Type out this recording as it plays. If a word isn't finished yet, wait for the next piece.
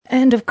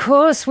And of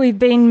course, we've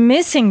been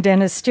missing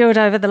Dennis Stewart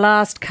over the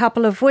last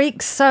couple of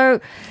weeks. So,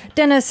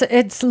 Dennis,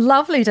 it's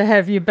lovely to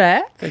have you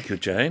back. Thank you,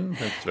 Jane.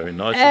 That's very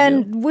nice of you.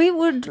 And we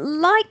would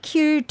like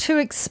you to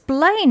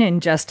explain in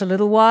just a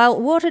little while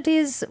what it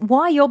is,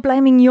 why you're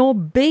blaming your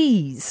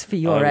bees for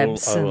your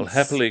absence. I will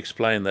happily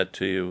explain that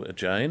to you,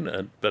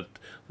 Jane, but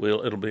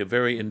it'll be a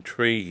very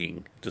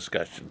intriguing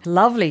discussion.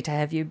 Lovely to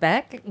have you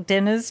back,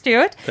 Dennis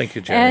Stewart. Thank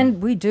you, Jane.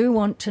 And we do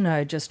want to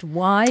know just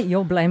why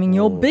you're blaming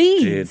your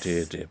bees.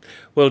 Dear.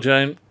 Well,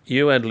 Jane,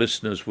 you and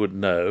listeners would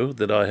know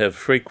that I have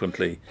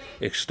frequently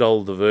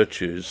extolled the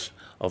virtues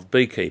of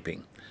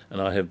beekeeping,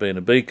 and I have been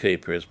a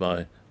beekeeper, as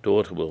my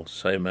daughter will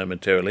say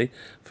momentarily,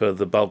 for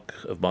the bulk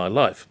of my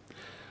life.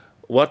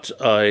 What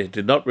I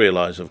did not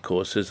realise, of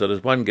course, is that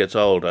as one gets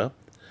older,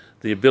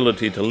 the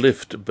ability to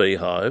lift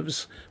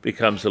beehives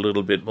becomes a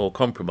little bit more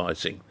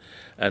compromising.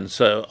 And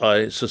so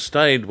I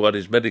sustained what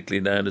is medically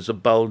known as a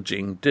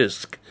bulging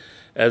disc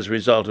as a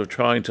result of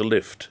trying to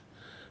lift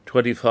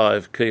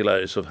 25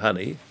 kilos of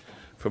honey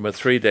from a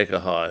 3-decker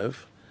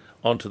hive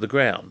onto the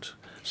ground,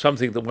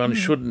 something that one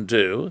shouldn't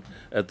do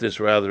at this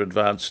rather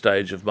advanced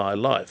stage of my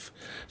life.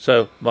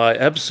 So my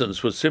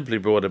absence was simply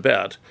brought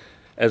about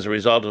as a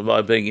result of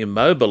my being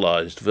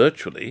immobilised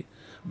virtually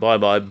by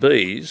my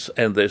bees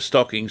and their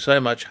stocking so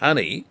much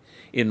honey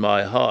in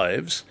my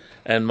hives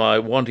and my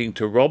wanting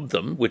to rob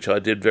them, which I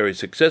did very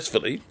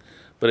successfly,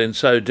 but in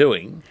so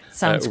doing,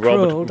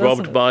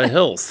 robbed my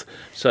health.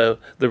 So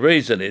the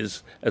reason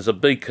is, as a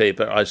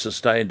beekeeper, I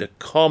sustained a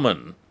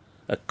common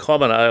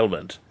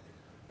ailment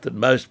that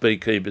most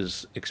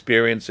beekeepers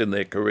experience in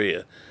their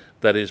career,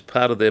 that is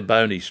part of their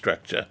bony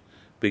structure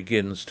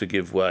begins to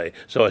give way.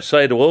 So I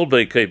say to all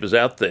beekeepers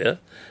out there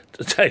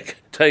to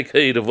take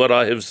heed of what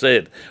I have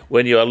said.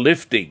 When you are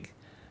lifting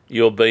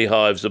your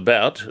beehives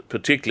about,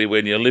 particularly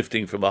when you're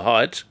lifting from a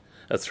height,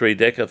 a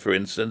 3-decker for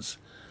instance,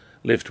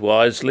 lift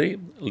wisely,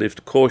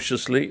 lift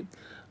cautiously,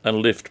 and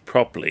lift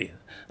properly.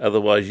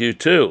 Otherwise you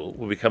too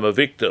will become a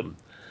victim,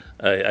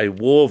 a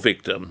war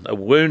victim, a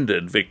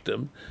wounded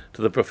victim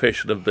to the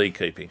profession of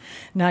beekeeping.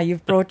 Now,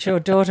 you've brought your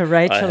daughter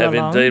Rachel along. I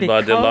have indeed,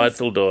 my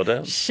delightful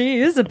daughter. She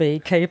is a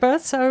beekeeper,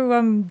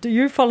 so do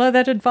you follow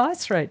that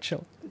advice,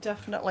 Rachel?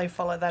 Definitely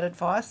follow that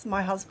advice.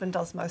 My husband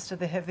does most of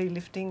the heavy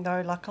lifting,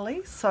 though,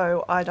 luckily,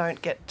 so I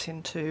don't get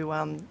into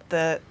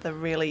the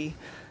really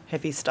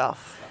heavy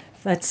stuff.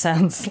 That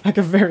sounds like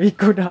a very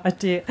good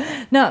idea.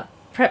 Now,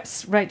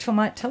 perhaps Rachel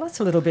might tell us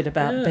a little bit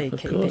about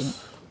beekeeping. Of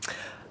course.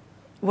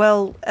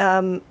 Well,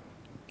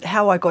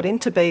 how I got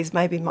into bees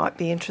might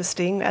be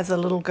interesting. As a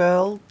little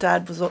girl,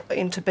 Dad was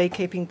into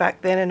beekeeping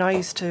back then, and I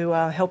used to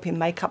help him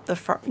make up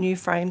the new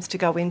frames to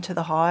go into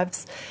the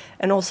hives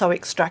and also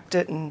extract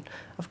it and,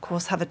 of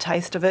course, have a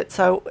taste of it.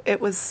 So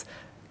it was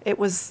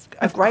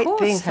a great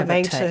thing for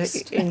me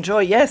to enjoy.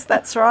 Yes,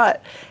 that's right.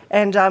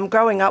 And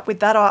growing up with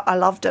that, I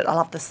loved it. I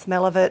loved the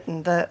smell of it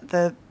and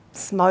the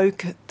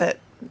smoke,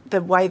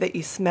 the way that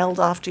you smelled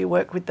after you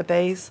worked with the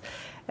bees.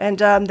 And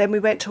then we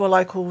went to a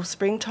local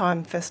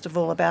springtime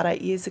festival about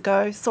 8 years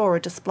ago, saw a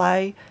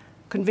display,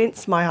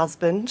 convinced my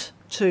husband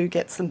to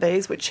get some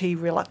bees, which he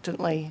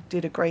reluctantly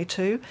did agree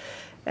to.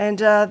 And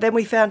then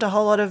we found a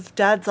whole lot of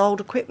Dad's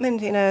old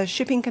equipment in a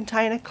shipping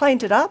container,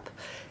 cleaned it up,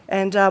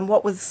 and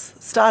what was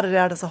started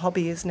out as a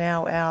hobby is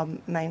now our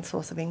main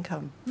source of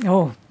income.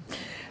 Oh,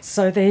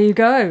 so there you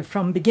go,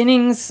 from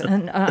beginnings,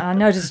 and I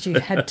noticed you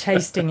had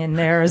tasting in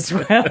there as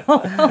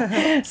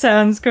well.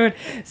 Sounds good.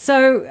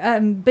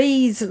 So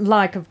bees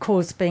like, of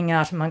course, being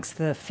out amongst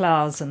the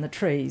flowers and the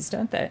trees,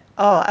 don't they?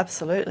 Oh,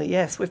 absolutely,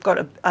 yes. We've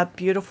got a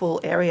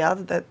beautiful area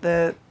that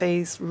the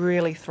bees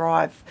really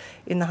thrive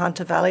in the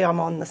Hunter Valley.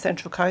 I'm on the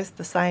Central Coast,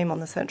 the same on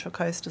the Central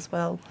Coast as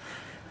well.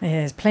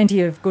 There's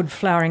plenty of good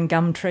flowering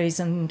gum trees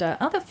and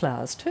other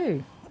flowers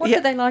too. What do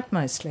they like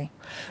mostly?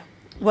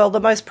 Well,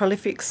 the most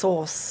prolific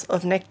source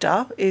of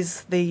nectar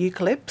is the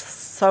eucalypts.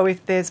 So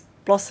if there's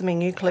blossoming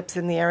eucalypts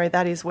in the area,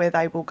 that is where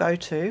they will go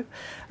to.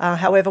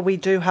 However, we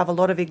do have a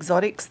lot of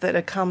exotics that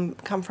are come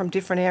from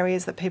different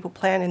areas that people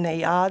plant in their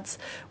yards,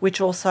 which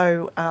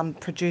also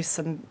produce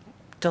some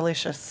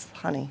delicious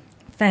honey.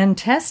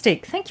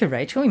 Fantastic. Thank you,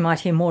 Rachel. We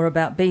might hear more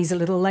about bees a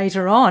little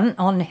later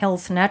on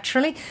Health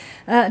Naturally.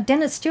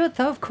 Dennis Stewart,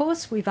 though, of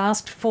course, we've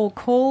asked for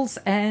calls,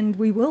 and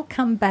we will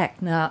come back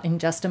now in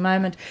just a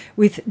moment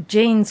with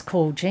Jean's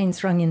call.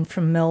 Jean's rung in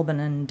from Melbourne,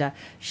 and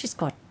she's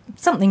got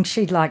something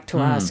she'd like to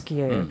ask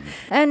you.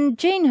 And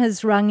Jean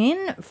has rung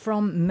in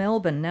from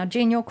Melbourne. Now,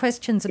 Jean, your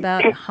question's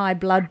about high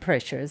blood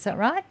pressure, is that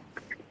right?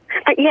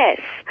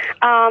 Yes.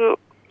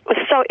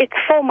 So it's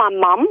for my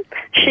mum.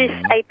 She's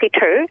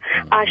 82.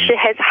 She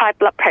has high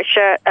blood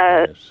pressure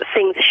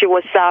since she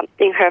was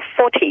in her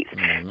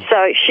 40s.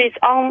 So she's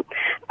on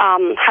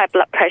high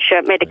blood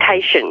pressure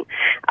medication.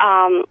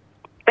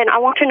 Ben, I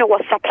want to know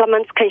what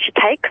supplements can she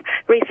take.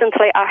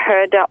 Recently, I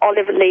heard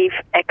olive leaf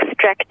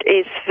extract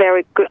is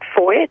very good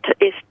for it.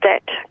 Is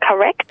that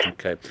correct?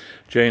 Okay.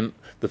 Jane,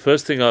 the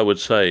first thing I would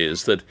say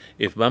is that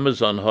if mum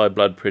is on high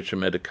blood pressure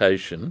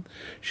medication,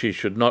 she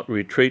should not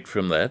retreat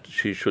from that.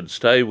 She should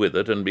stay with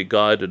it and be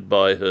guided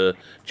by her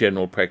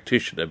general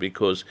practitioner,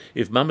 because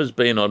if mum has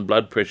been on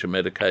blood pressure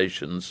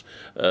medications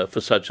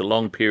for such a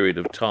long period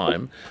of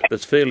time,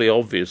 it's fairly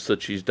obvious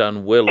that she's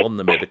done well on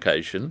the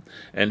medication,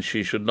 and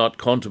she should not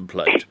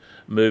contemplate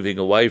moving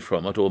away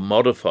from it or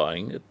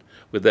modifying it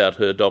without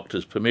her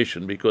doctor's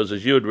permission, because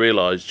as you would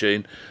realise,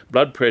 Jean,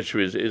 blood pressure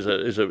is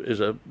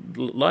a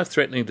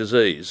life-threatening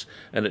disease,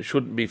 and it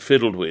shouldn't be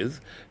fiddled with.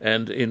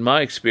 And in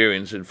my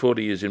experience in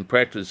 40 years in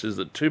practice is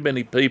that too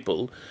many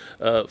people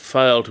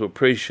fail to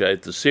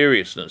appreciate the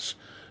seriousness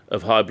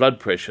of high blood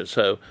pressure.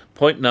 So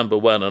point number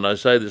one, and I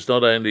say this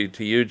not only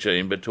to you,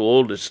 Jean, but to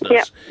all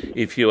listeners,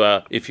 if you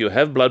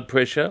have blood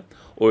pressure,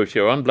 or if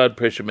you're on blood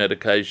pressure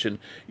medication,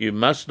 you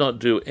must not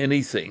do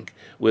anything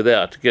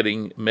without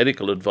getting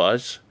medical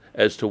advice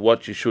as to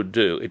what you should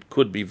do. It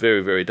could be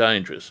very, very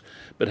dangerous.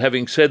 But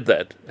having said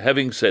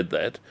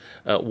that,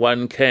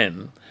 one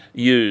can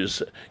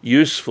use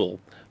useful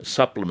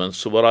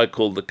supplements to what I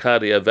call the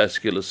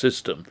cardiovascular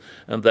system,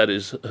 and that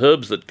is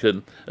herbs that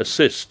can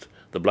assist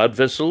the blood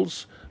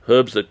vessels,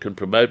 herbs that can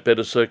promote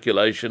better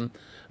circulation,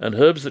 and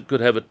herbs that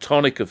could have a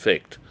tonic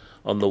effect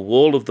on the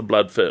wall of the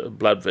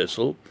blood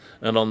vessel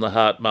and on the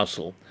heart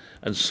muscle.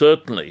 And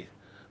certainly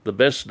the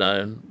best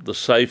known, the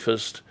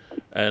safest,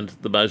 and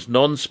the most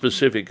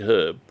non-specific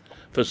herb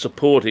for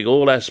supporting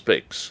all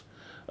aspects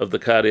of the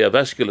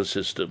cardiovascular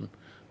system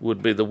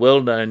would be the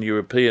well-known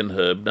European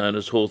herb known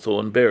as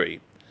hawthorn berry.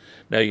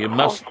 Now, you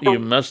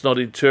must not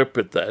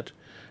interpret that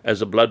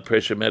as a blood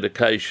pressure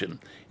medication.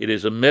 It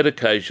is a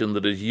medication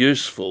that is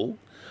useful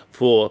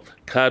for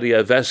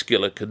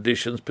cardiovascular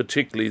conditions,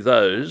 particularly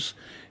those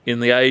in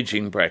the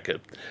ageing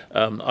bracket.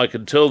 I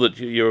can tell that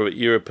you're of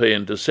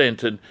European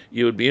descent, and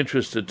you would be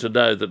interested to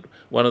know that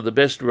one of the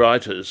best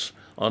writers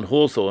on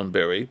hawthorn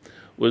berry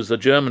was the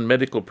German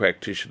medical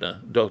practitioner,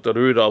 Dr.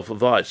 Rudolf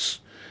Weiss,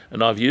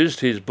 and I've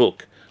used his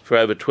book for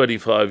over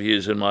 25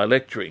 years in my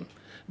lecturing.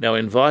 Now,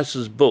 in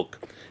Weiss's book,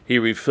 he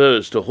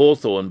refers to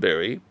hawthorn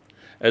berry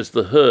as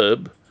the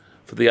herb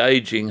for the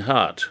ageing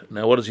heart.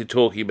 Now, what is he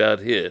talking about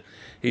here?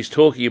 He's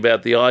talking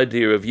about the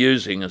idea of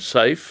using a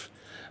safe,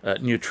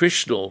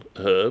 nutritional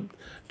herb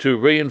to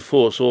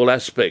reinforce all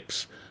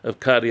aspects of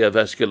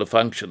cardiovascular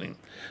functioning.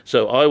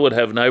 So I would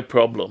have no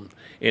problem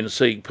in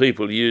seeing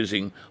people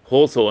using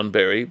hawthorn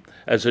berry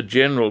as a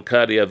general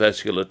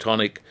cardiovascular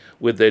tonic,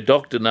 with their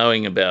doctor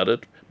knowing about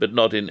it, but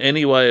not in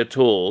any way at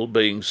all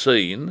being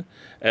seen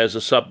as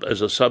a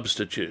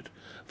substitute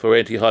for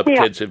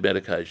antihypertensive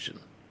medication.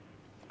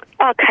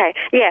 Okay,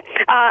 yeah.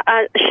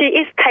 She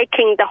is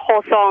taking the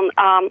hawthorn.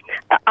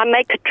 I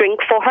make a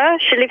drink for her.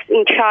 She lives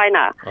in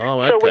China. Oh,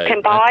 okay. So we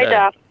can buy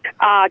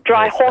the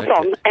dry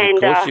hawthorn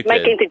and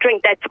make into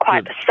drink. That's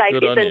quite safe,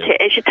 isn't it?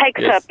 And she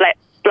takes her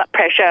blood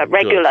pressure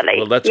regularly.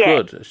 Well, that's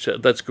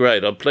good. That's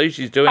great. I'm pleased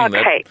she's doing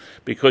that,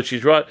 because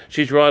she's right.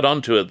 She's right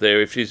onto it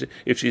there. If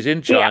she's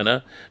in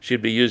China,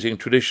 she'd be using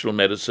traditional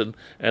medicine,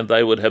 and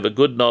they would have a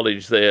good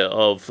knowledge there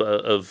of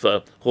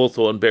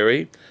hawthorn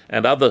berry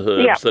and other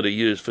herbs that are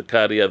used for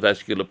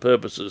cardiovascular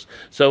purposes.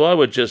 So I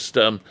would just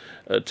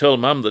tell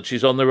Mum that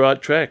she's on the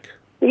right track.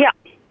 Yeah.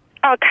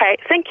 Okay,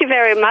 thank you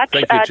very much,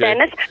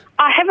 Dennis.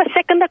 I have a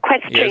second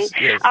question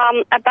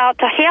about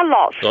hair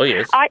loss. Oh,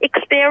 yes. I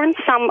experienced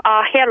some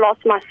hair loss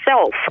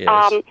myself.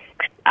 Yes.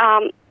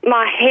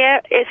 My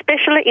hair,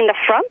 especially in the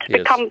front,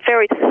 become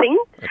very thin.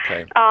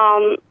 Okay.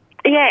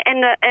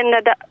 And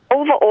the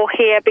overall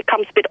hair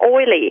becomes a bit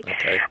oily.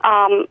 Okay.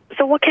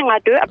 So what can I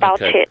do about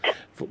it?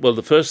 Well,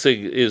 the first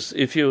thing is,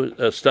 if you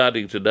are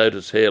starting to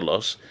notice hair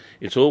loss,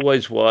 it's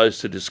always wise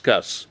to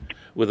discuss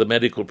with a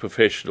medical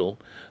professional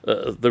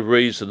the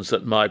reasons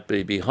that might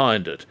be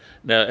behind it.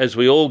 Now, as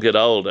we all get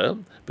older,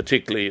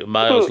 particularly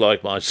males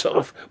like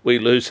myself, we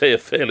lose hair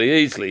fairly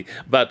easily.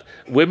 But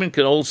women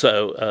can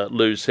also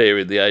lose hair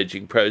in the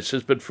ageing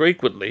process, but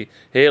frequently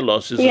hair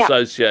loss is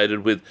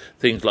associated with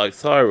things like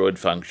thyroid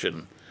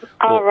function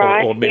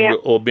or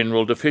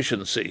mineral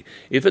deficiency.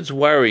 If it's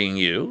worrying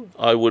you,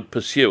 I would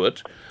pursue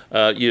it.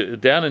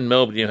 Down in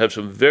Melbourne, you have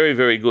some very,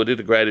 very good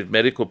integrated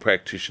medical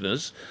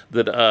practitioners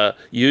that are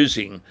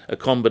using a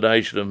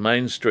combination of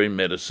mainstream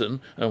medicine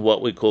and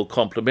what we call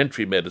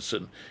complementary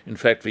medicine. In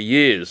fact, for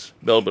years,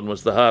 Melbourne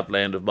was the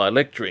heartland of my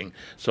lecturing,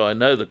 so I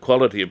know the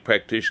quality of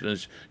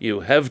practitioners you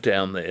have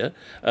down there.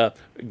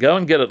 Go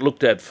and get it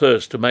looked at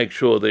first to make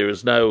sure there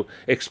is no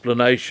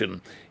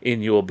explanation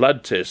in your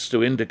blood tests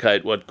to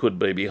indicate what could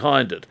be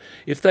behind it.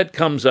 If that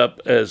comes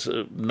up as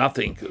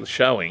nothing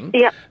showing,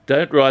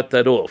 don't write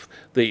that off.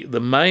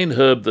 The main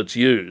herb that's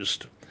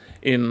used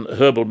in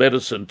herbal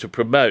medicine to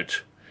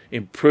promote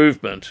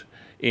improvement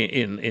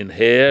in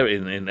hair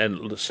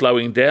and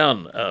slowing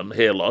down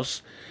hair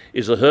loss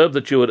is a herb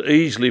that you would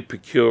easily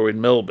procure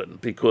in Melbourne,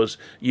 because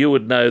you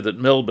would know that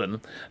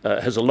Melbourne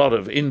has a lot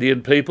of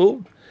Indian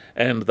people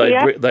and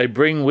they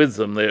bring with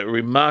them their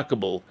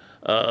remarkable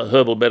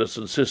herbal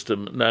medicine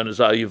system known as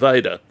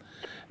Ayurveda.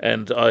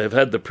 And I have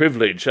had the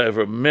privilege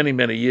over many,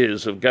 many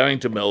years of going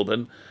to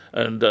Melbourne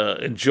and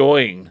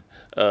enjoying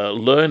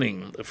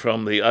learning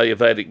from the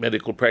Ayurvedic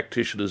medical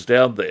practitioners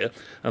down there,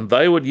 and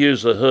they would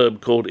use a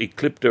herb called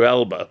Eclipta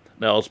alba.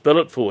 Now, I'll spell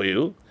it for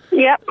you.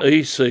 Yep.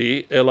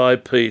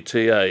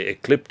 Eclipta.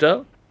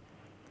 Eclipta.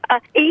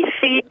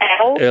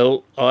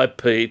 ECL.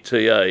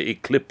 Lipta.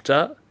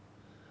 Eclipta.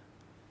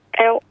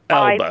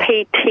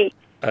 LIPT.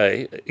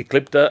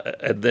 Eclipta,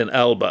 and then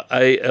alba.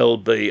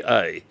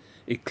 ALBA.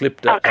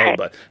 Eclipta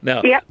alba.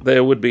 Now,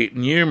 there would be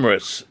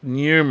numerous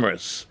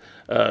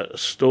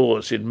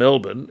stores in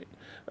Melbourne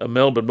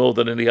more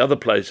than any other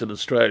place in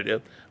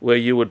Australia, where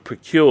you would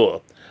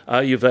procure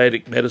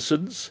Ayurvedic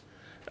medicines,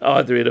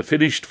 either in a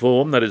finished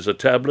form, that is a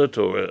tablet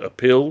or a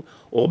pill,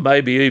 or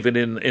maybe even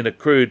in a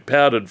crude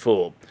powdered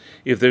form.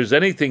 If there's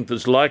anything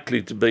that's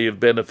likely to be of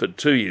benefit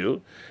to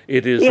you,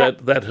 it is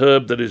that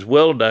herb that is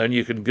well known.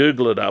 You can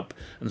Google it up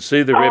and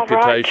see the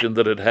reputation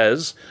that it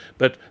has.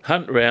 But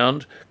hunt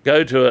round,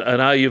 go to an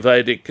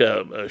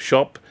Ayurvedic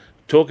shop,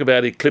 talk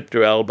about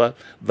Eclipta alba.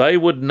 They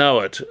would know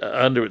it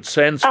under its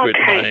Sanskrit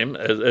name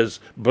as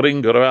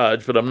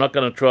Bringaraj, but I'm not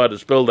going to try to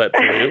spell that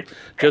for you.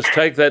 Just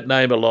take that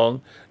name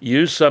along,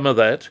 use some of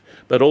that,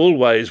 but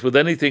always with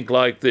anything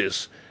like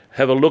this,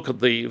 have a look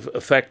at the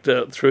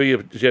factor through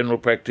your general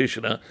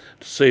practitioner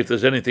to see if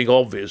there's anything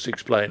obvious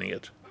explaining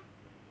it.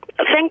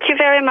 Thank you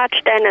very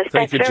much, Dennis.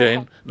 Thank you,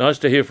 Jean. Nice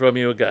to hear from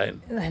you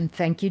again. And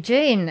thank you,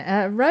 Jean.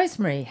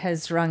 Rosemary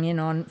has rung in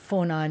on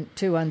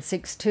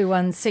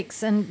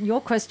 49216216, and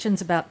your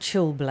question's about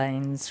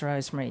chilblains,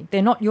 Rosemary.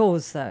 They're not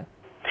yours, though.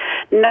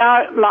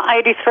 No,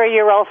 my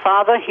 83-year-old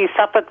father, he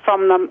suffered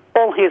from them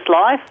all his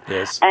life.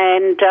 Yes.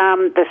 And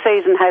the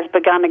season has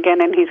begun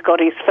again, and he's got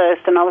his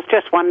first. And I was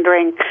just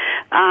wondering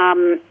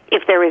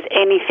if there is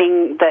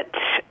anything that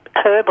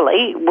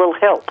herbally will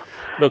help.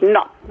 Look,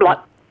 not like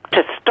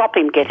to stop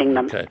him getting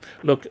them. Okay.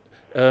 Look,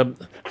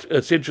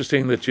 it's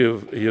interesting that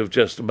you've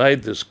just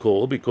made this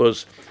call,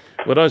 because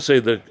when I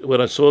saw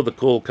the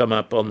call come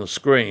up on the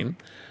screen,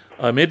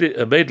 I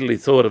immediately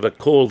thought of a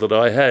call that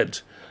I had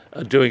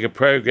doing a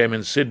program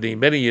in Sydney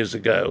many years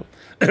ago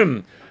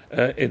in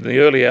the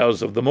early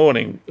hours of the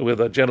morning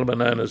with a gentleman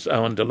known as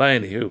Owen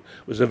Delaney, who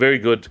was a very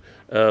good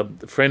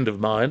friend of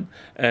mine,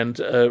 and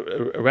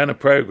ran a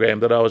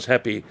program that I was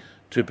happy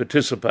to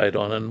participate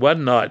on. And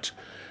one night,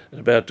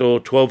 about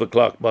 12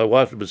 o'clock, my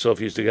wife and myself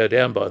used to go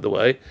down, by the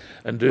way,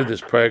 and do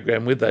this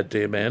program with that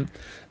dear man.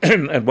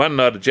 And one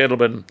night a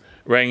gentleman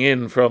rang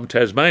in from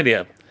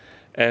Tasmania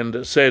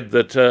and said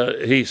that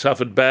he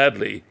suffered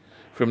badly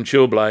from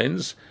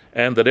chilblains,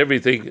 and that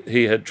everything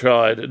he had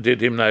tried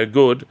did him no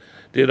good.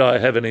 Did I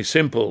have any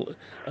simple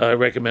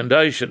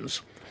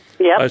recommendations?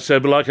 Yep. I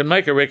said, well, I can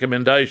make a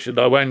recommendation.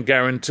 I won't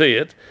guarantee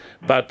it,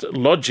 but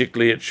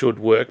logically it should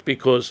work,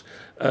 because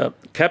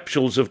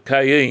capsules of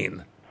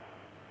cayenne.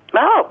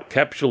 Oh.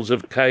 Capsules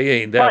of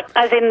cayenne. Now, like,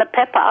 as in the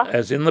pepper?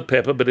 As in the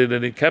pepper, but in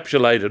an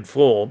encapsulated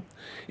form.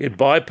 It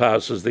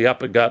bypasses the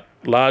upper gut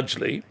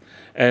largely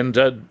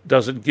and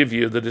doesn't give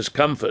you the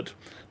discomfort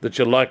that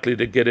you're likely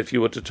to get if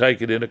you were to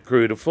take it in a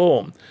cruder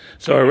form.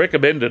 So I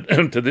recommended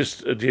to this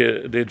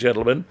dear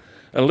gentleman,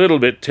 a little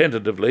bit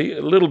tentatively,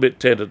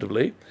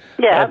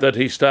 that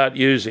he start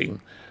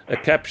using a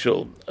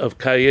capsule of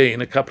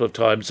cayenne a couple of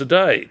times a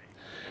day.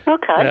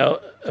 Okay. Now,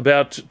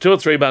 about 2 or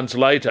 3 months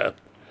later,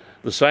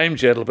 the same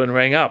gentleman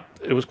rang up.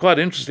 It was quite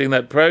interesting.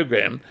 That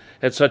program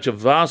had such a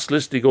vast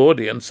listening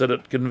audience that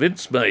it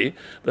convinced me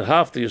that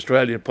half the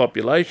Australian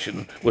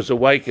population was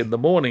awake in the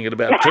morning at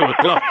about 2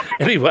 o'clock.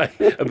 Anyway,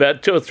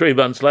 about 2 or 3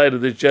 months later,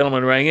 this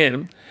gentleman rang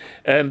in,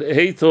 and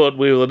he thought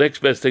we were the next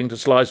best thing to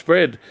sliced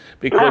bread,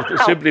 because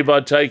simply by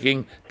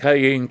taking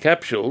cayenne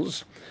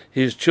capsules,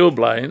 his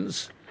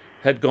chilblains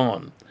had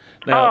gone.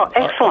 Now,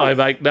 I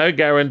make no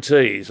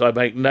guarantees.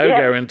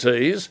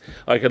 Guarantees.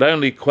 I can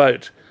only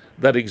quote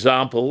that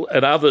example,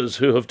 and others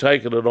who have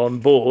taken it on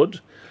board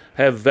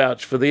have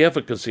vouched for the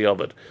efficacy of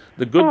it.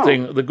 The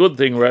good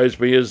thing,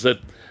 Rosemary, is that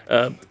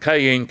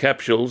cayenne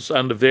capsules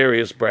under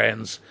various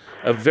brands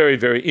are very,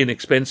 very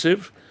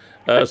inexpensive.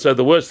 So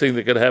the worst thing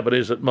that could happen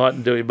is it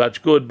mightn't do him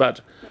much good,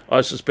 but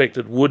I suspect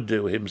it would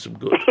do him some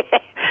good.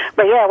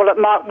 But yeah, well, it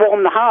might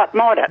warm the heart,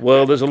 might it?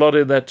 Well, there's a lot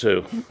in that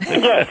too.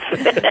 Yes.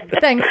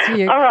 Thanks to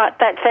you. All right,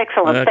 that's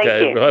excellent. Okay,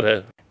 thank you.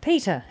 Righto.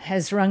 Peter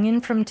has rung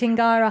in from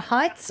Tingara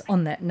Heights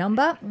on that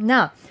number.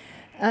 Now,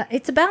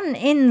 it's about an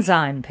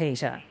enzyme,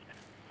 Peter.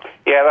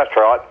 Yeah, that's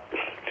right.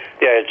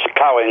 Yeah, it's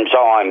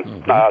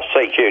coenzyme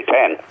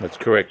CQ10. That's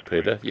correct,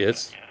 Peter,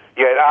 yes.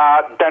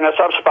 Yeah, Dennis,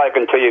 I've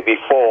spoken to you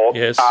before.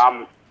 Yes.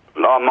 I'm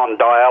on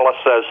dialysis.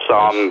 Yes.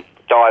 I'm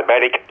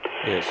diabetic.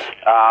 Yes.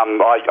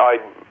 I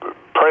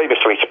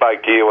previously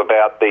spoke to you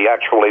about the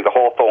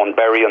hawthorn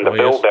berry and the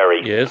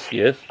bilberry. Yes.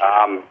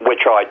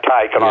 Which I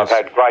take, and Yes.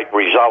 I've had great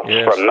results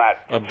from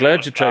that. I'm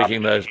glad you're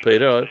taking those,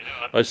 Peter.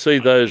 I see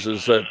those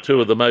as two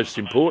of the most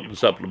important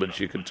supplements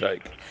you can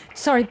take.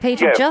 Sorry,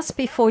 Peter, Yeah. just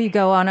before you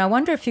go on, I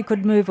wonder if you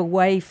could move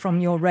away from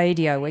your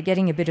radio. We're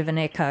getting a bit of an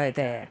echo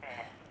there.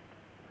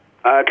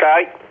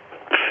 Okay,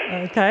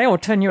 Okay, or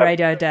turn your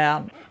radio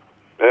down.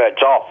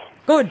 it's off.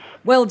 Good.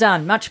 Well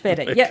done. Much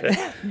better.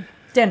 Yeah.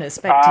 Dennis,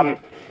 back to you.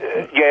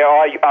 Yeah,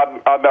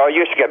 I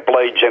used to get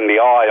bleeds in the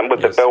eye, and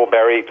with Yes. the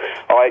bilberry,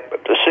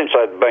 since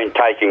I've been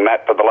taking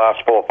that for the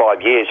last 4 or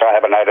 5 years, I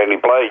haven't had any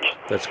bleeds.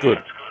 That's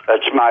good.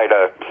 It's made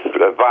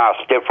a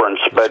vast difference.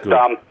 That's But good.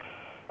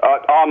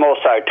 I'm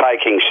also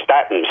taking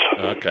statins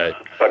Okay.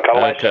 for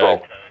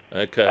cholesterol.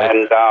 Okay.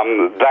 And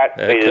that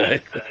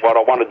is what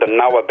I wanted to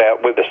know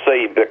about with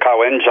the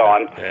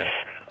coenzyme.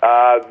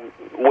 Yeah.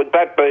 Would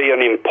that be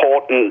an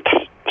important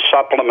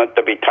supplement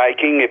to be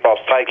taking if I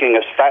was taking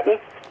a statin?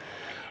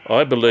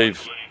 I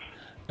believe,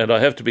 and I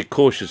have to be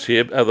cautious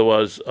here,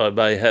 otherwise I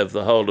may have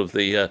the whole of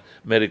the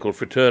medical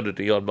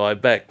fraternity on my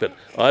back, but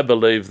I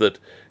believe that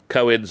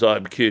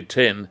coenzyme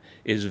Q10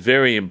 is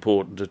very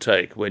important to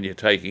take when you're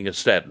taking a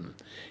statin.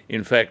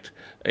 In fact,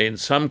 in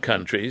some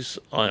countries,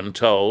 I am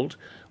told,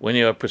 when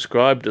you are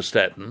prescribed a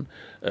statin,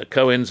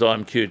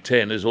 coenzyme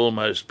Q10 is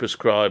almost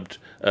prescribed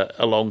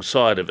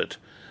alongside of it.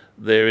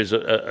 There is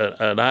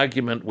an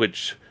argument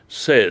which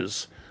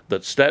says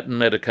that statin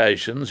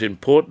medications,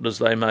 important as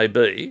they may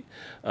be,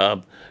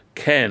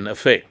 can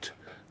affect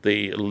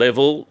the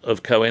level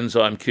of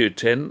coenzyme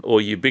Q10, or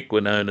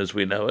ubiquinone as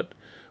we know it,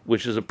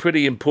 which is a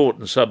pretty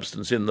important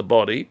substance in the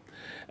body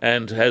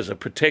and has a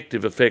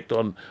protective effect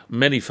on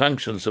many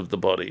functions of the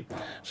body.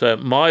 So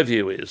my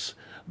view is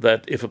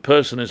that if a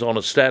person is on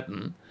a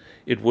statin,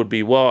 it would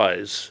be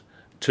wise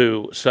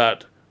to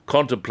start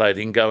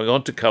contemplating going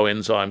on to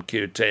coenzyme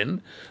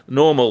Q10.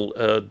 Normal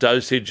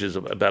dosage is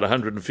about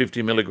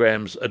 150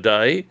 milligrams a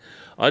day.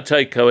 I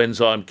take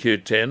coenzyme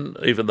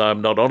Q10 even though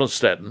I'm not on a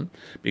statin,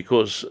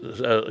 because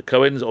the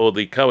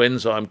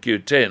coenzyme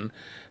Q10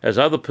 has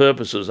other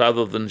purposes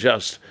other than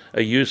just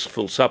a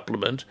useful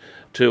supplement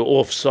to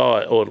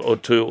offside or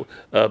to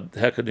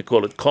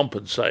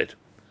compensate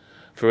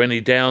for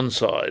any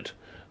downside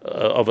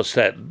of a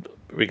statin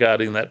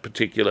regarding that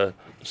particular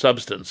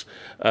substance.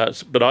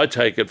 But I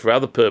take it for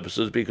other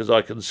purposes because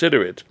I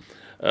consider it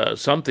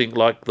something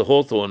like the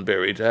hawthorn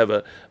berry to have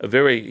a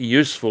very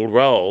useful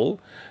role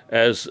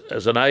as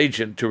an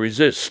agent to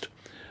resist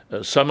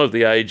some of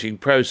the aging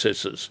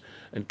processes.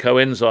 And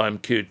coenzyme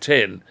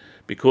Q10,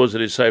 because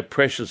it is so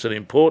precious and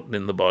important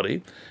in the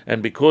body,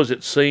 and because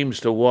it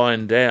seems to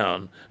wind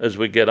down as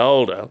we get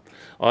older,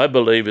 I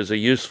believe is a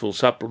useful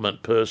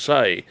supplement per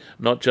se,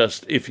 not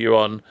just if you're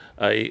on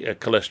a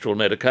cholesterol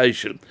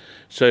medication.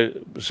 So,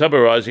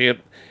 summarising it,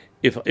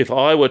 if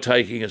I were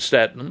taking a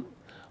statin,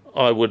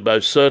 I would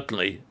most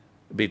certainly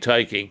be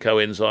taking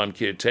coenzyme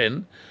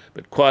Q10,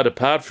 but quite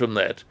apart from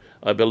that,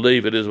 I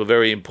believe it is a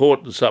very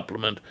important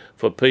supplement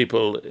for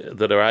people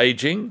that are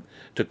ageing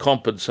to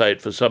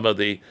compensate for some of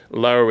the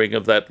lowering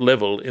of that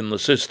level in the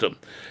system.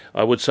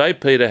 I would say,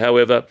 Peter,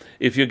 however,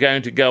 if you're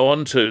going to go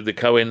on to the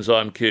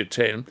coenzyme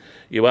Q10,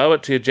 you owe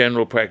it to your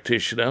general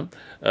practitioner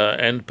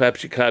and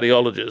perhaps your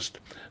cardiologist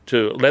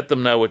to let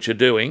them know what you're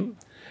doing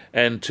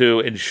and to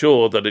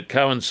ensure that it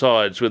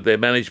coincides with their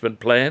management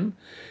plan.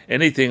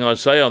 Anything I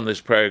say on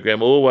this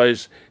program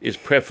always is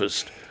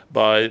prefaced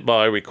by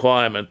my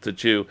requirement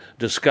that you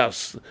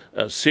discuss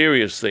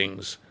serious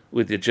things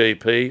with your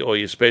GP or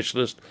your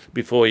specialist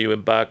before you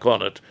embark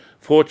on it.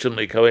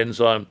 Fortunately,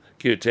 coenzyme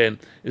Q10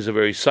 is a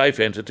very safe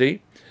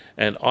entity,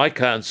 and I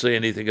can't see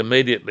anything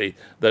immediately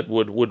that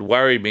would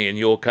worry me in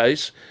your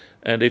case.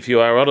 And if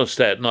you are on a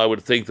statin, I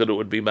would think that it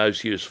would be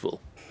most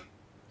useful.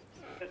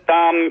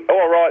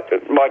 All right,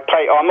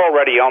 I'm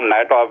already on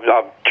that.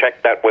 I've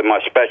checked that with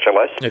my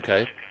specialist.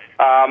 Okay.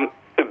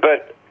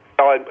 But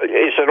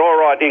is it all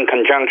right in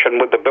conjunction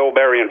with the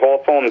bilberry and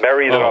hawthorn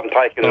berry that I'm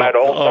taking that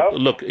also?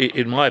 Look,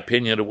 in my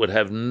opinion, it would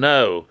have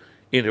no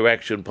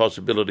interaction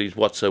possibilities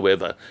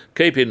whatsoever.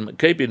 Keep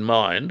in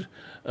mind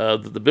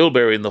that the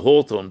bilberry and the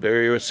hawthorn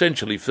berry are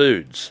essentially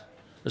foods.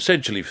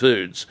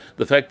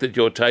 The fact that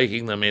you're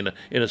taking them in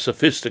a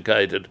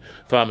sophisticated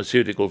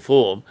pharmaceutical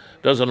form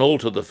doesn't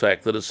alter the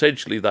fact that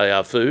essentially they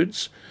are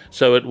foods.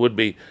 So it'd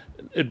be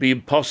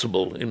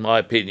impossible, in my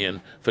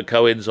opinion, for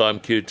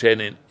coenzyme Q10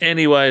 in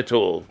any way at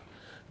all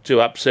to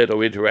upset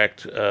or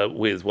interact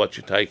with what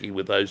you're taking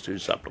with those two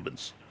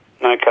supplements.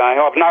 Okay,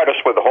 I've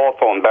noticed with the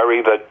hawthorn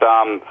berry that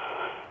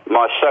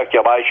my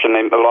circulation,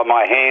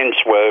 my hands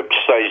were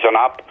seizing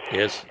up.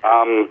 Yes.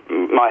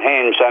 My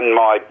hands and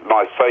my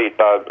feet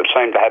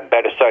seem to have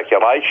better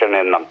circulation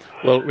in them.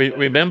 Well,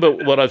 remember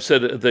what I've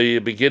said at the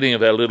beginning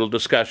of our little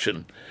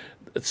discussion.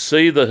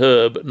 See the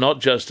herb not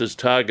just as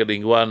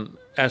targeting one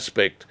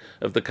aspect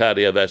of the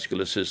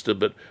cardiovascular system,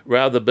 but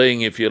rather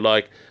being, if you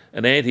like,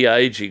 an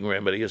anti-aging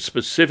remedy, a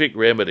specific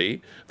remedy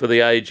for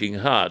the aging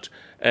heart,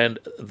 and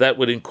that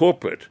would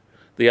incorporate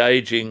the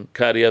ageing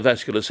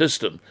cardiovascular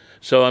system.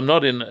 So I'm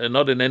not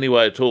in any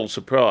way at all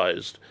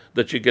surprised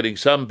that you're getting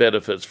some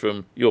benefits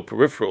from your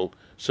peripheral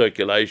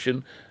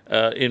circulation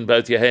in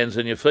both your hands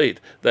and your feet.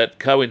 That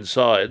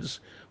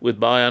coincides with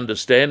my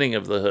understanding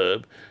of the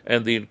herb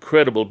and the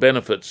incredible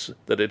benefits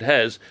that it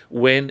has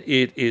when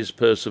it is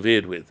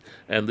persevered with.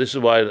 And this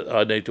is why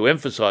I need to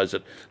emphasise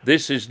it.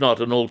 This is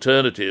not an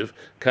alternative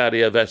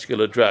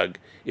cardiovascular drug.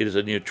 It is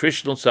a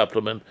nutritional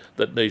supplement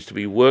that needs to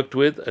be worked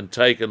with and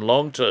taken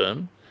long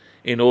term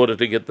in order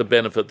to get the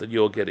benefit that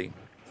you're getting.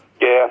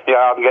 Yeah,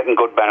 I'm getting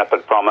good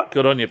benefit from it.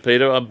 Good on you,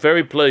 Peter. I'm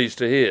very pleased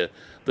to hear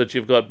that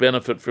you've got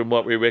benefit from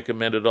what we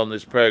recommended on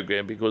this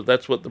program, because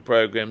that's what the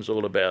program's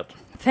all about.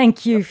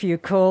 Thank you for your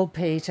call,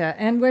 Peter.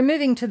 And we're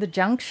moving to the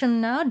junction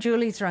now.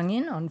 Julie's rung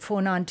in on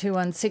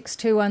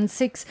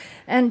 49216216.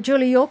 And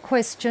Julie, your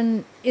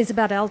question is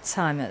about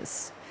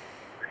Alzheimer's.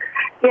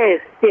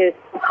 Yes.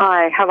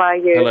 Hi, how are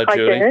you? Hello, Hi,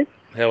 Julie. Dennis.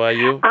 How are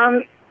you?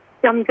 I'm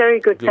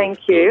very good,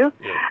 thank you.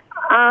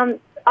 Yeah.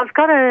 I've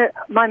got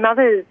my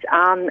mother's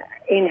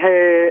in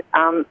her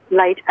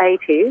late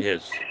 80s.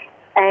 Yes.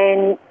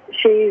 And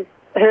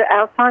her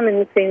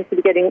Alzheimer's seems to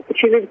be getting...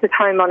 She lives at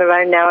home on her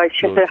own now.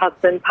 Her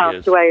husband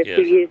passed away a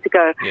few years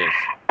ago. Yes.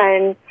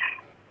 And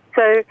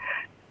so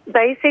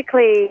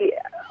basically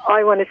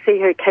I want to see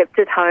her kept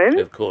at home.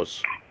 Of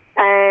course.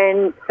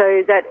 And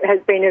so that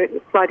has been a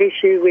slight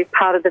issue with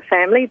part of the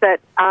family. But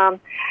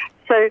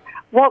so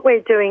what we're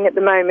doing at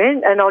the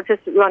moment, and I'll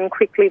just run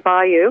quickly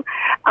by you,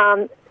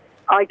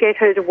 I get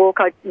her to walk.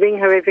 I ring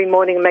her every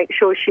morning and make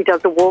sure she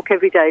does a walk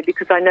every day,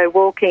 because I know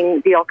walking,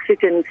 the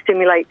oxygen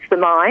stimulates the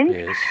mind.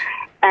 Yes.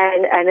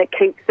 And it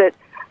keeps it,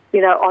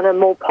 on a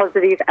more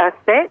positive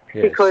aspect,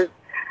 yes. because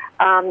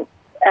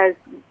as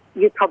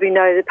you probably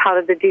know, the part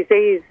of the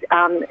disease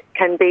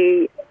can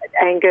be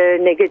anger,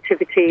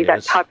 negativity, yes.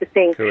 that type of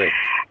thing. Correct.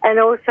 And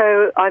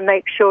also I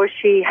make sure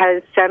she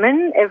has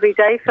salmon every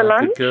day for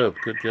lunch. Good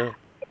girl.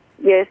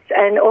 Yes,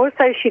 and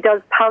also she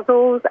does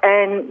puzzles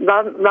and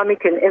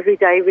ramekin every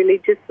day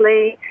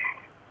religiously,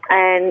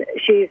 and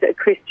she's a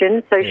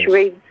Christian, so she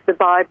reads the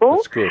Bible.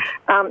 That's good.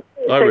 I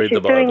read she's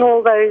the Bible. Doing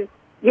all those,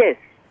 yes.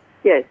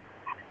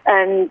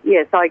 And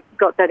yes, I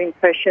got that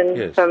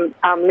impression from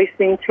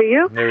listening to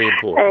you. Very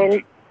important.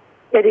 And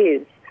it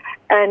is.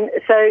 And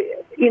so,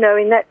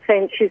 in that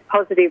sense, she's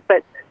positive,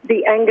 but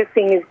the anger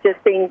thing is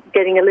just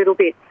getting a little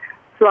bit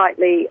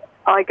slightly...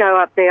 I go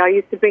up there. I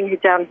used to bring her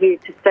down here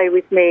to stay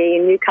with me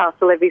in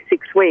Newcastle every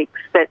 6 weeks,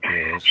 but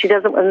she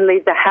doesn't want to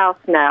leave the house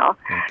now.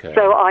 Okay.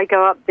 So I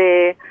go up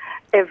there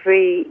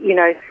every,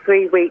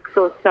 3 weeks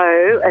or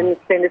so and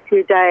spend a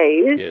few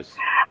days. Yes.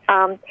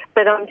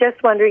 But I'm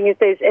just wondering if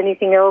there's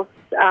anything else,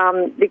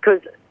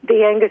 because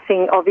the anger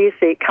thing,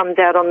 obviously, it comes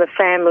out on the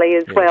family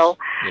as well.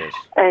 Yes.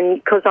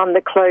 And because I'm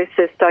the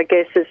closest, I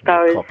guess, as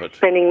far as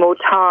spending more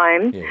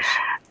time. Yes.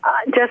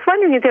 Just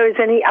wondering if there is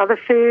any other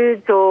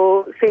foods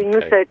or things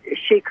that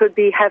she could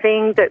be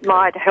having that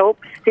might help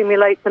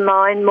stimulate the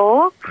mind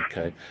more.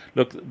 Okay.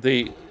 Look,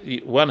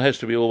 one has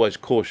to be always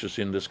cautious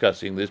in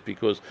discussing this,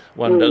 because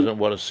one doesn't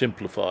want to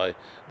simplify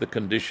the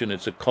condition.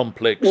 It's a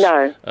complex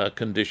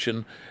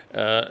condition,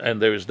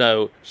 and there is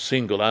no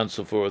single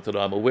answer for it that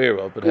I'm aware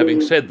of. But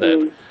having said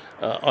that,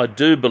 I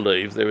do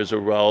believe there is a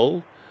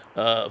role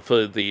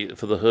for the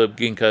herb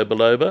ginkgo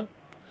biloba.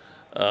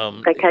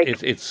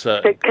 Okay.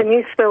 So can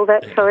you spell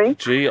that, sorry?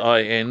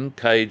 Ginkgo,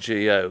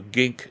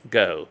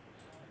 ginkgo.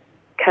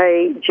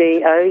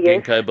 KGO,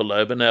 yes. Ginkgo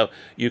biloba. Now,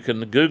 you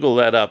can Google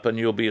that up and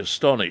you'll be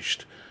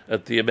astonished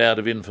at the amount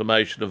of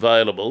information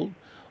available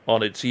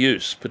on its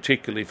use,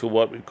 particularly for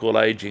what we call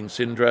ageing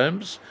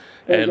syndromes.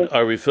 And I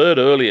referred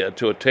earlier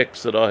to a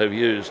text that I have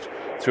used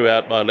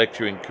throughout my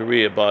lecturing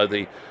career by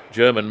the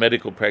German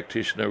medical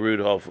practitioner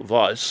Rudolf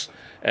Weiss,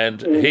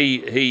 and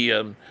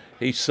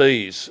he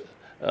sees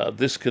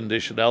this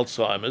condition,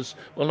 Alzheimer's,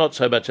 well, not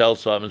so much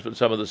Alzheimer's, but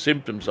some of the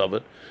symptoms of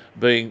it,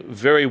 being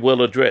very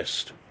well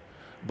addressed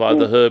by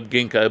the herb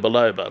ginkgo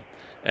biloba.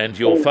 And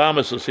your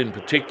pharmacist in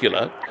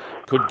particular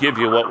could give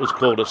you what was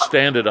called a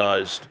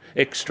standardized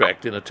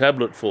extract in a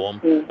tablet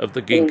form of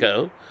the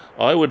ginkgo.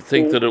 I would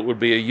think that it would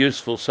be a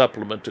useful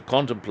supplement to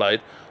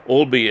contemplate,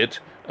 albeit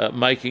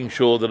making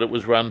sure that it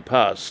was run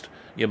past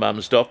your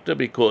mum's doctor,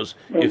 because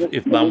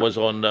if mum was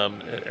on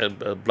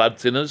blood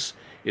thinners,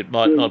 it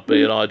might not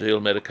be an ideal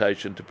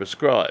medication to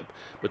prescribe.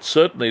 But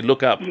certainly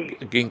look up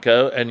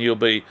ginkgo and you'll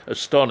be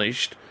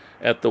astonished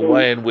at the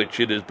way in which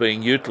it is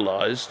being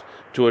utilised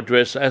to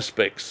address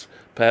aspects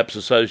perhaps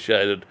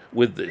associated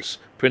with this.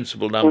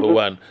 Principle number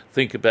one,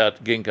 think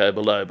about ginkgo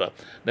biloba.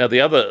 Now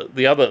the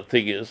other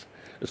thing is,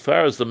 as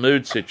far as the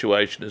mood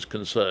situation is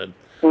concerned,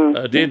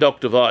 dear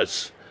Dr.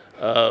 Weiss,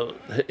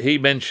 he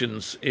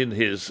mentions in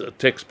his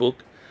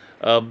textbook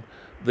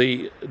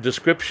the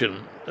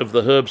description of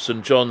the herb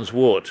St. John's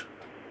wort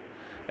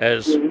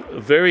as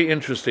very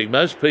interesting.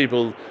 Most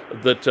people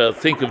that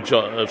think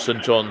of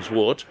St. John's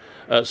wort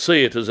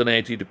see it as an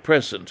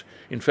antidepressant.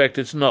 In fact,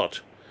 it's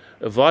not.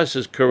 Weiss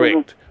is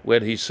correct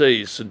when he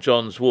sees St.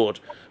 John's wort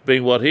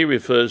being what he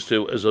refers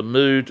to as a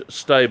mood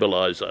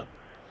stabiliser.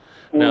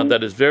 Now,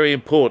 that is very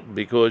important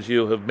because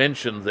you have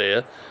mentioned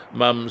there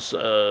mum's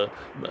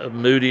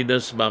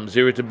moodiness, mum's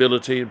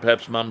irritability, and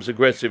perhaps mum's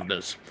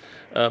aggressiveness.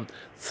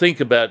 Think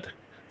about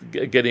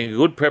getting a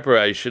good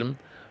preparation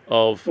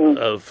of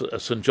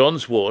St.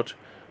 John's wort,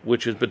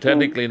 which is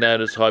botanically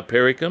known as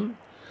Hypericum.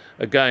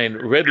 Again,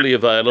 readily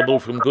available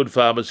from good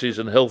pharmacies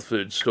and health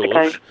food stores.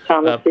 Okay,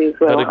 pharmacies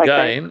but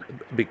again,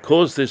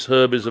 because this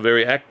herb is a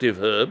very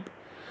active herb,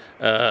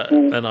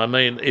 and I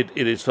mean it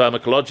is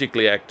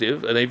pharmacologically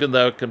active, and even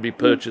though it can be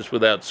purchased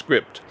without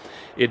script,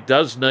 it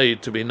does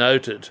need to be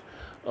noted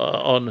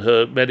on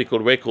her medical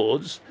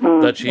records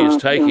that she is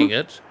taking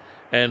it,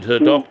 and her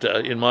doctor,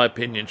 in my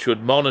opinion,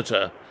 should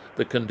monitor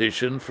the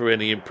condition for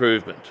any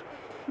improvement.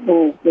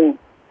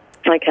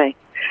 Okay.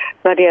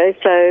 Radio,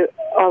 so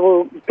I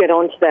will get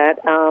on to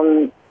that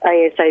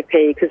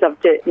ASAP because I've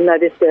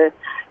noticed a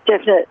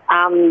definite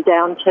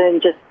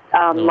downturn just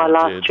my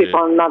last trip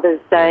on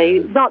Mother's Day.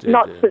 Not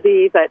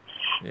severe, but,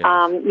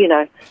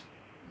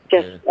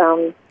 just...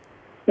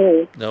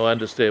 No, I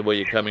understand where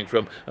you're coming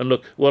from. And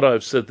look, what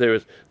I've said there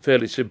is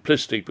fairly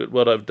simplistic, but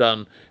what I've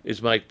done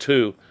is make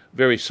two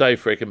very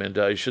safe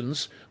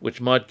recommendations, which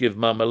might give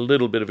Mum a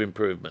little bit of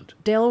improvement.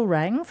 Del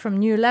rang from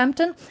New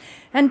Lambton.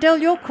 And Del,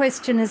 your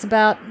question is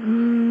about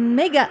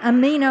mega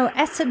amino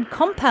acid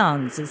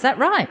compounds. Is that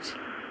right?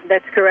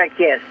 That's correct,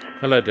 yes.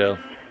 Hello, Del.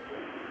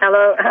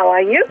 Hello, how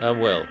are you? I'm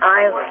well.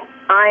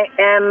 I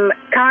am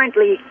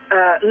currently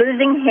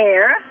losing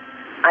hair.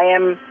 I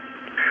am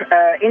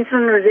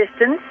insulin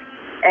resistant,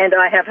 and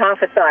I have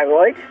half a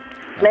thyroid.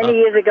 Many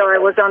years ago, I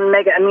was on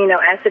mega amino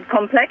acid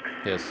complex.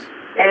 Yes.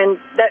 And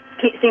that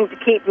seemed to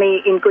keep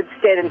me in good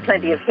stead and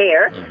plenty of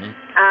hair.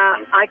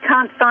 I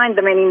can't find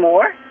them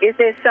anymore. Is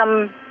there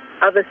some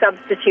other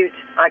substitute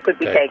I could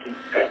be taking?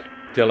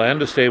 Del, I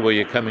understand where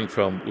you're coming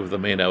from with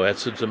amino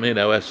acids.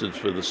 Amino acids,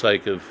 for the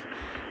sake of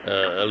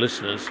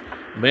listeners,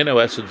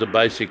 amino acids are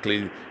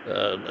basically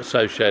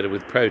associated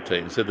with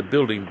proteins. They're the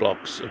building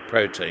blocks of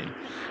protein.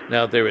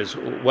 Now, there is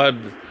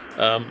one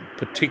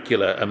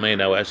particular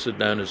amino acid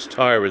known as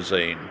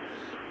tyrosine.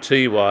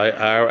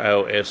 Tyrosine,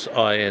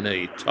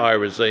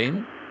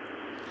 tyrosine.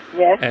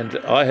 Yes. And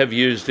I have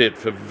used it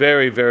for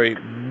very, very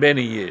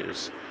many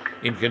years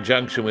in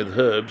conjunction with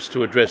herbs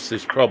to address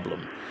this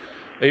problem.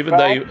 Even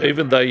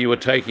though you were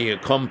taking a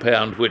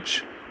compound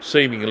which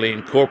seemingly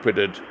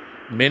incorporated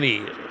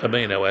many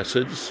amino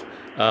acids,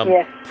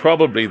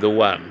 probably the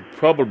one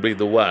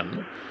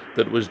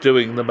that was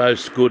doing the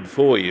most good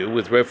for you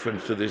with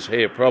reference to this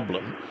hair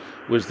problem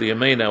was the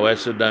amino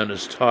acid known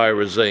as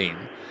tyrosine.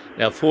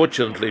 Now,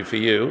 fortunately for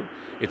you,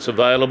 it's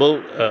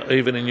available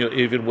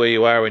even where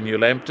you are in New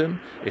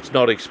Lambton. It's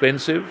not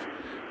expensive.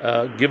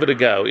 Give it a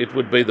go. It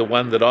would be the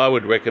one that I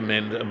would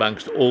recommend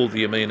amongst all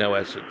the amino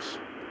acids.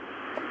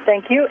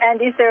 Thank you.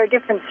 And is there a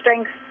different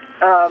strength?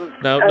 Are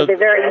they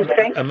varying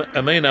strength?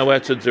 Amino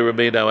acids are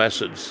amino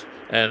acids,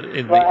 and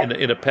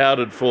in a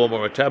powdered form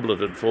or a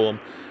tableted form.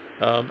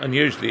 And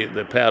usually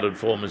the powdered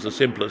form is the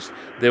simplest.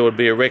 There would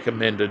be a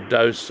recommended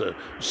dose, a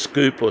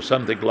scoop or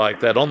something like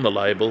that on the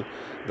label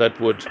that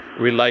would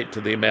relate to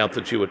the amount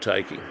that you were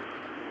taking.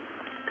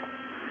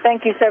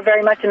 Thank you so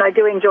very much, and I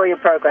do enjoy your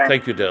program.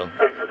 Thank you, Del.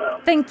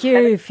 Thank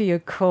you for your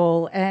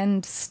call.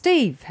 And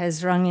Steve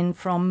has rung in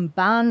from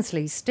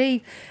Barnsley.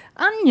 Steve,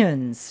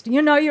 onions. Do you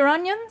know your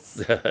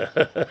onions?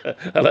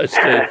 Hello,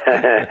 Steve.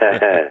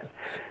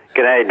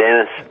 G'day,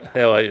 Dennis.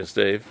 How are you,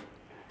 Steve?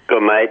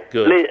 Good, mate.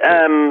 Good.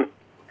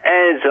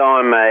 As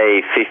I'm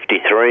a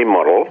 53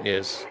 model,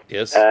 yes,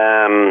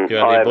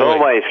 I've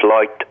always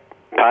liked...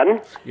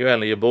 Pardon? You're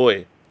only a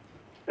boy.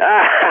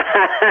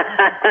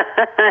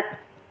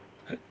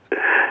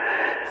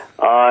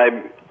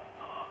 I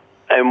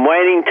am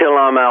waiting till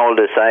I'm old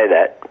to say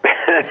that.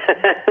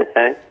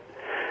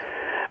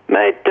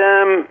 Mate,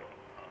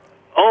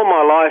 all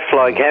my life,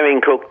 like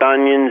having cooked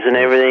onions and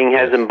everything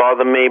hasn't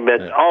bothered me,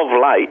 but of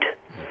late,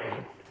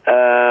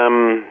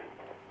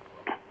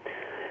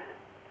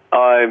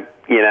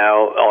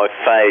 I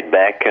fade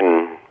back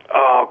and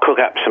cook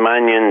up some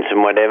onions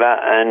and whatever,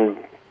 and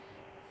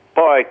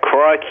by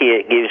crikey,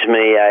 it gives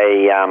me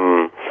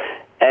a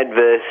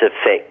adverse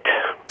effect.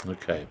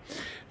 Okay.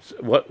 So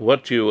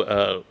what you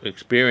are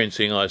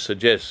experiencing, I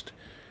suggest,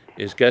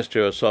 is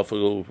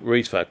gastroesophageal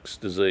reflux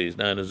disease,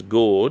 known as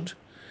GORD,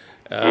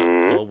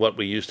 or what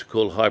we used to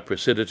call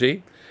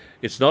hyperacidity.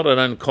 It's not an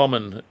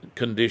uncommon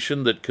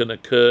condition that can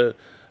occur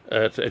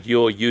at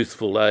your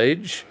youthful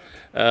age,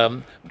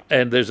 and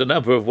there's a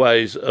number of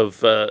ways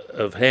of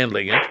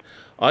handling it.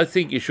 I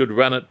think you should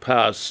run it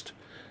past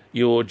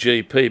your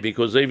GP,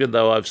 because even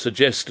though I've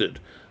suggested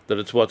that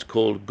it's what's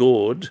called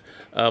GORD,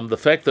 the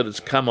fact that it's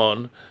come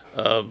on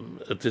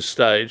at this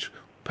stage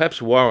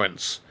perhaps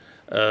warrants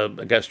a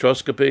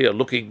gastroscopy, or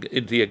looking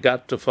into your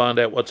gut to find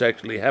out what's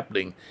actually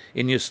happening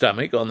in your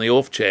stomach, on the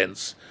off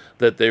chance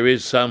that there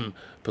is some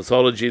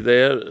pathology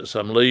there,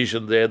 some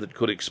lesion there that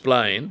could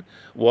explain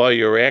why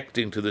you're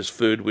reacting to this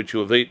food which you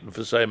have eaten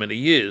for so many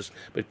years.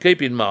 But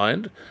keep in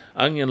mind,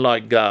 onion,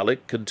 like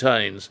garlic,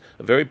 contains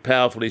a very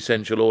powerful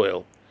essential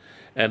oil.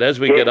 And as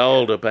we get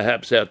older,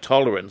 perhaps our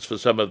tolerance for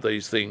some of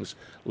these things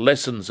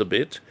lessens a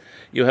bit.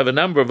 You have a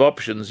number of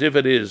options. If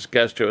it is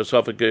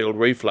gastroesophageal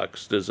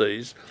reflux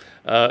disease,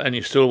 and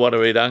you still want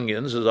to eat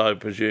onions, as I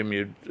presume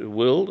you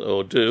will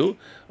or do,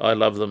 I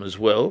love them as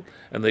well,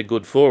 and they're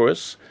good for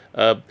us,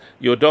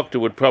 your doctor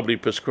would probably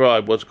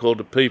prescribe what's called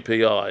a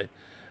PPI.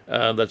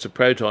 That's a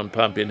proton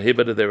pump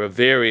inhibitor. There are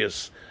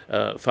various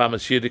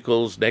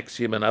pharmaceuticals,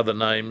 Nexium and other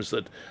names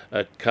that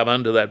come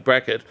under that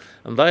bracket,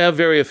 and they are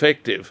very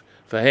effective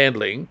for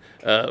handling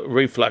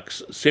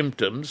reflux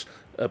symptoms,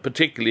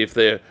 particularly if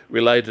they're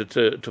related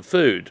to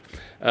food.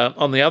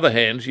 On the other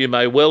hand, you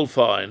may well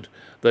find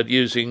that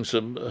using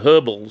some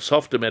herbal,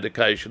 softer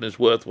medication is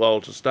worthwhile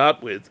to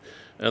start with,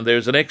 and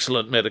there's an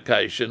excellent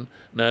medication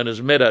known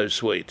as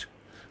meadowsweet.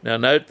 Now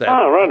note that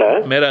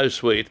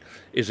meadowsweet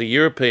is a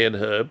European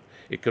herb.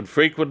 It can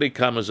frequently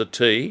come as a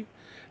tea,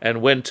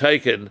 and when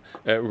taken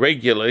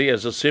regularly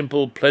as a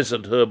simple,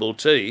 pleasant herbal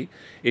tea,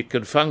 it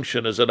can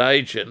function as an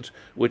agent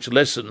which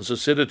lessens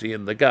acidity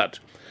in the gut.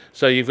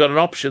 So you've got an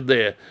option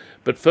there.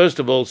 But first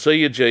of all, see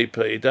your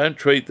GP. Don't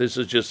treat this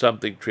as just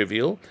something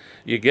trivial.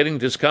 You're getting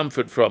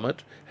discomfort from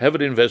it. Have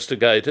it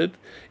investigated.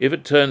 If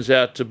it turns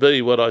out to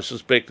be what I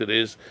suspect it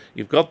is,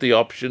 you've got the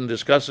option.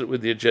 Discuss it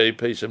with your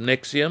GP, some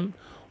Nexium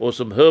or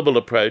some herbal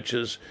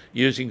approaches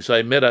using,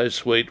 say,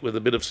 meadowsweet with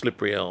a bit of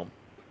slippery elm.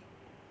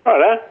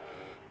 Righto.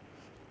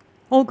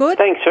 All good?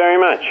 Thanks very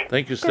much.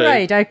 Thank you, Steve.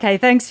 Great. Okay,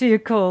 thanks for your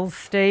call,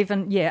 Steve.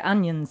 And yeah,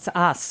 onions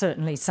are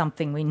certainly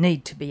something we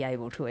need to be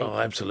able to eat. Oh,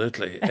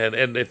 absolutely.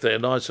 and if they're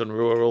nice and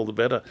raw, all the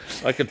better.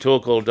 I could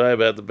talk all day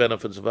about the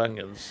benefits of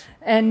onions.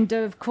 And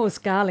of course,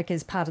 garlic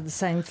is part of the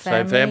same family.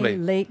 Same family.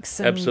 Leeks.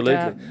 And,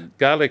 absolutely.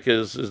 Garlic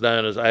is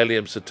known as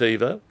Allium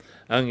sativa.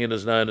 Onion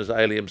is known as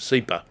Allium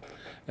cepa.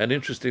 And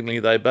interestingly,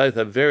 they both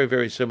have very,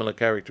 very similar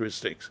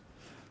characteristics.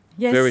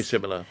 Yes. Very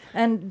similar.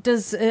 And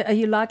are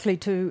you likely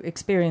to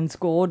experience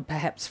GORD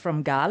perhaps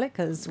from garlic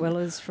as well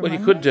as from onions?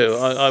 Well, you could do.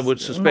 I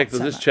would suspect that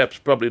this chap's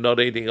probably not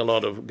eating a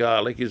lot of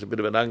garlic. He's a bit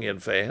of an onion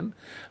fan.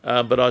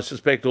 But I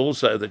suspect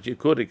also that you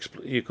could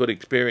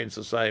experience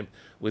the same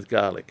with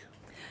garlic.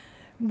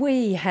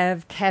 We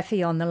have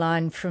Kathy on the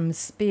line from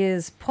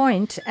Spears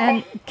Point.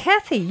 And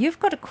Kathy, you've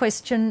got a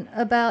question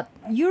about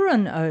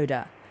urine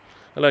odour.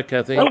 Hello,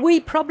 Kathy. A wee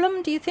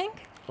problem, do you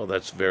think? Oh,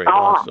 that's very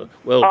nice.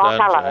 Well done,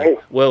 hello. Jane.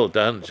 Well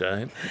done,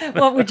 Jane.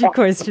 What would your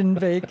question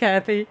be,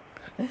 Kathy?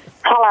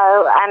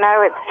 Hello. I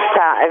know it's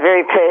a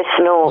very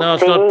personal No,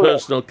 it's thing. not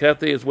personal,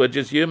 Kathy. We're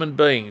just human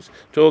beings.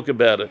 Talk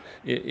about it.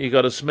 You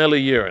got a smelly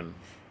urine.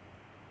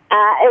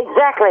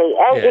 Exactly.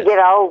 As you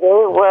get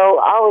older, well,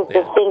 I was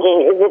just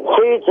thinking, is it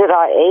foods that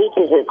I eat?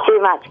 Is it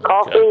too much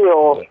coffee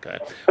or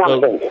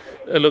something?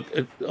 Well, look,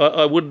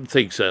 I wouldn't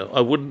think so.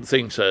 I wouldn't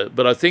think so.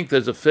 But I think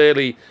there's a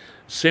fairly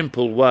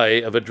simple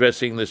way of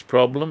addressing this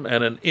problem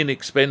and an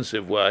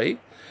inexpensive way.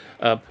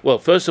 Well,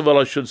 first of all,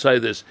 I should say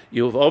this.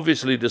 You have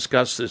obviously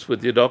discussed this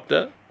with your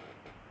doctor.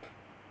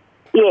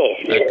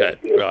 Yes.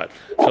 Okay, right.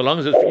 So long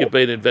as you've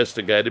been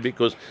investigated,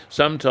 because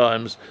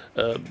sometimes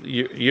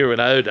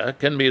urine odour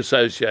can be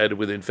associated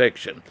with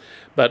infection.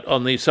 But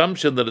on the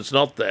assumption that it's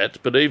not that,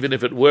 but even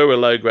if it were a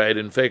low-grade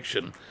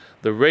infection,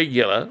 the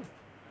regular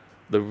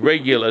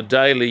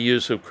daily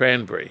use of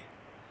cranberry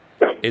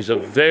is a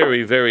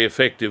very, very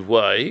effective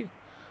way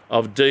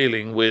of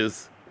dealing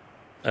with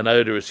an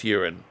odorous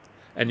urine.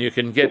 And you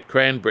can get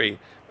cranberry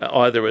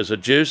either as a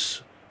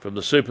juice from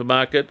the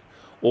supermarket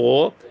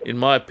or, in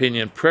my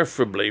opinion,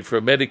 preferably for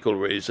a medical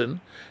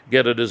reason,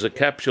 get it as a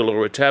capsule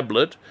or a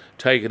tablet,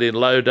 take it in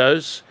low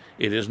dose.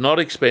 It is not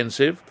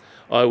expensive.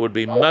 I would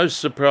be most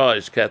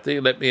surprised, Kathy,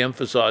 let me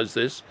emphasise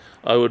this,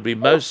 I would be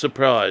most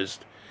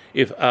surprised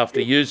if after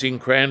using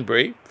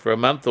cranberry for a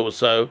month or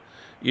so,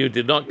 you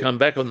did not come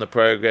back on the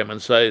program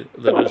and say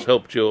that it has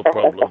helped your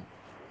problem.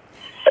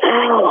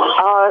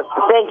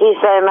 Oh, thank you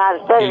so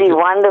much. That'd be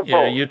wonderful.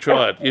 Yeah, you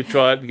try it. You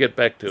try it and get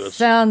back to us.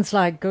 Sounds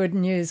like good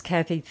news,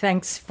 Kathy.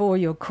 Thanks for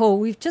your call.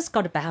 We've just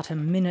got about a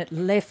minute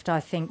left, I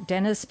think,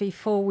 Dennis,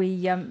 before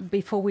we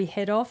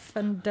head off.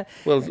 And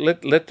well,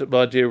 let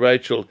my dear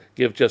Rachel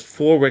give just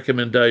 4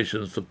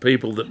 recommendations for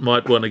people that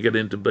might want to get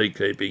into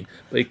beekeeping.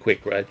 Be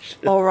quick, Rach.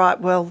 All right.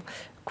 Well,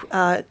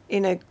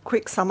 in a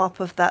quick sum up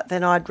of that,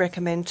 then I'd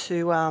recommend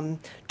to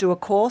do a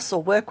course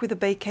or work with a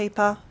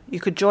beekeeper. You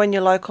could join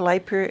your local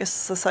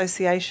apiarists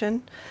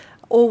association.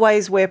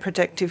 Always wear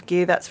protective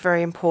gear, that's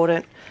very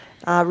important.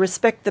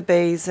 Respect the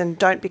bees and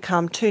don't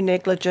become too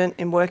negligent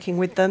in working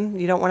with them.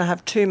 You don't want to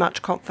have too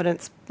much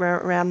confidence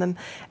around them.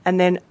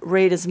 And then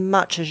read as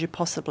much as you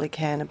possibly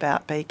can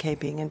about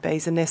beekeeping and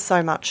bees, and there's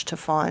so much to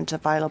find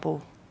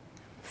available.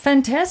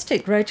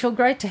 Fantastic, Rachel.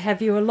 Great to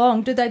have you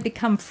along. Do they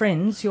become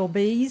friends, your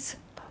bees?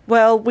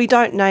 Well, we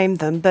don't name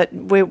them, but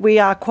we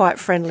are quite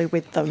friendly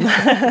with them.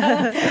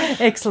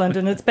 Excellent,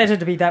 and it's better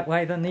to be that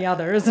way than the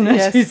other, isn't it?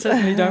 Yes. You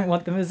certainly don't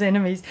want them as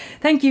enemies.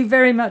 Thank you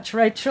very much,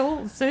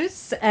 Rachel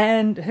Zeus,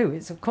 and who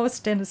is, of course,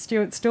 Dennis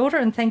Stewart's daughter,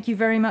 and thank you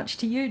very much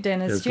to you,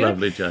 Dennis It's Stewart.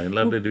 lovely, Jane.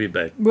 Lovely to be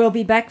back. We'll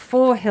be back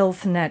for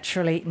Health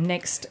Naturally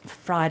next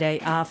Friday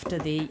after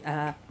the,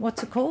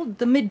 what's it called?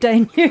 The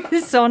Midday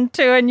News on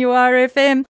 2NURFM.